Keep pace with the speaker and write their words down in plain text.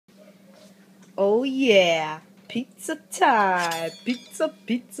Oh yeah, pizza time, pizza,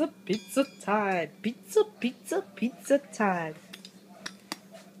 pizza, pizza time, pizza, pizza, pizza time.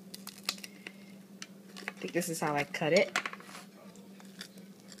 I think this is how I cut it.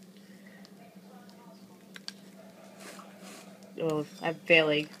 Oh, I'm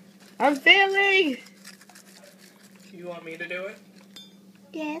failing. I'm failing! You want me to do it?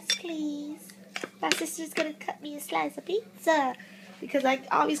 Yes, please. My sister's gonna cut me a slice of pizza. Because I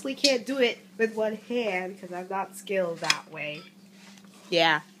obviously can't do it with one hand because I'm not skilled that way.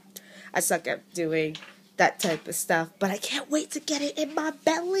 Yeah, I suck at doing that type of stuff, but I can't wait to get it in my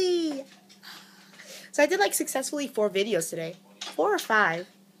belly. So I did like successfully 4 videos today. 4 or 5.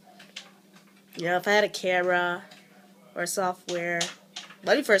 You know, if I had a camera or software,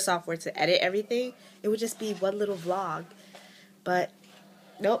 money for a software to edit everything, it would just be one little vlog. But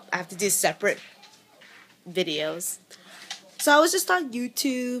nope, I have to do separate videos. So I was just on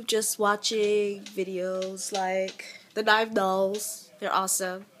YouTube, just watching videos like the 9 Dolls. They're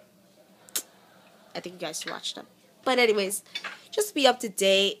awesome. I think you guys should watch them. But anyways, just be up to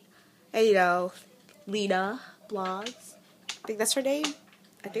date. And you know, Lena Blogs. I think that's her name.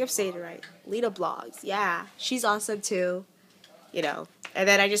 I think I'm saying it right. Lena Blogs. Yeah, she's awesome too. You know. And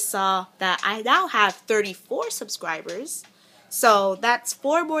then I just saw that I now have 34 subscribers. So that's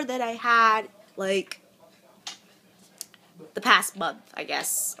 4 more than I had like the past month, I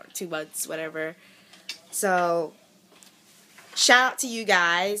guess, or 2 months, whatever. So shout out to you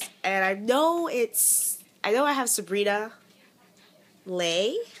guys. And I know I have Sabrina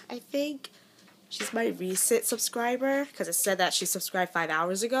Lay, I think. She's my recent subscriber because it said that she subscribed 5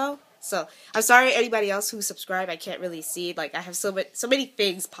 hours ago. So I'm sorry anybody else who subscribed. I can't really see. Like I have so many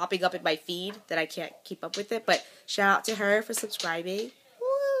things popping up in my feed that I can't keep up with it. But shout out to her for subscribing.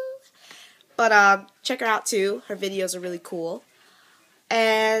 Woo! But check her out too. Her videos are really cool.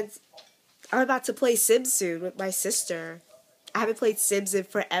 And I'm about to play Sims soon with my sister. I haven't played Sims in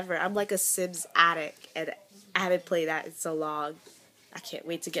forever. I'm like a Sims addict, and I haven't played that in so long. I can't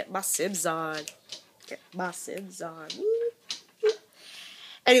wait to get my Sims on. Woo.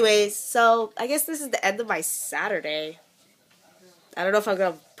 Anyways, so I guess this is the end of my Saturday. I don't know if I'm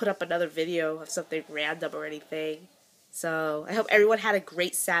going to put up another video of something random or anything. So I hope everyone had a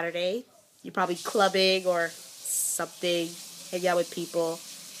great Saturday. You're probably clubbing or something, hanging out with people.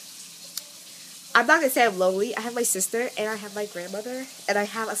 I'm not going to say I'm lonely. I have my sister, and I have my grandmother, and I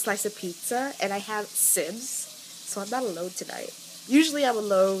have a slice of pizza, and I have Sims. So I'm not alone tonight. Usually I'm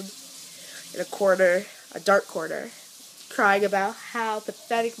alone in a corner, a dark corner, crying about how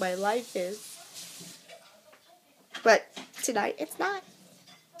pathetic my life is. But tonight it's not.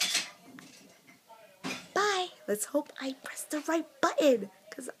 Bye. Let's hope I press the right button,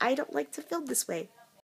 because I don't like to film this way.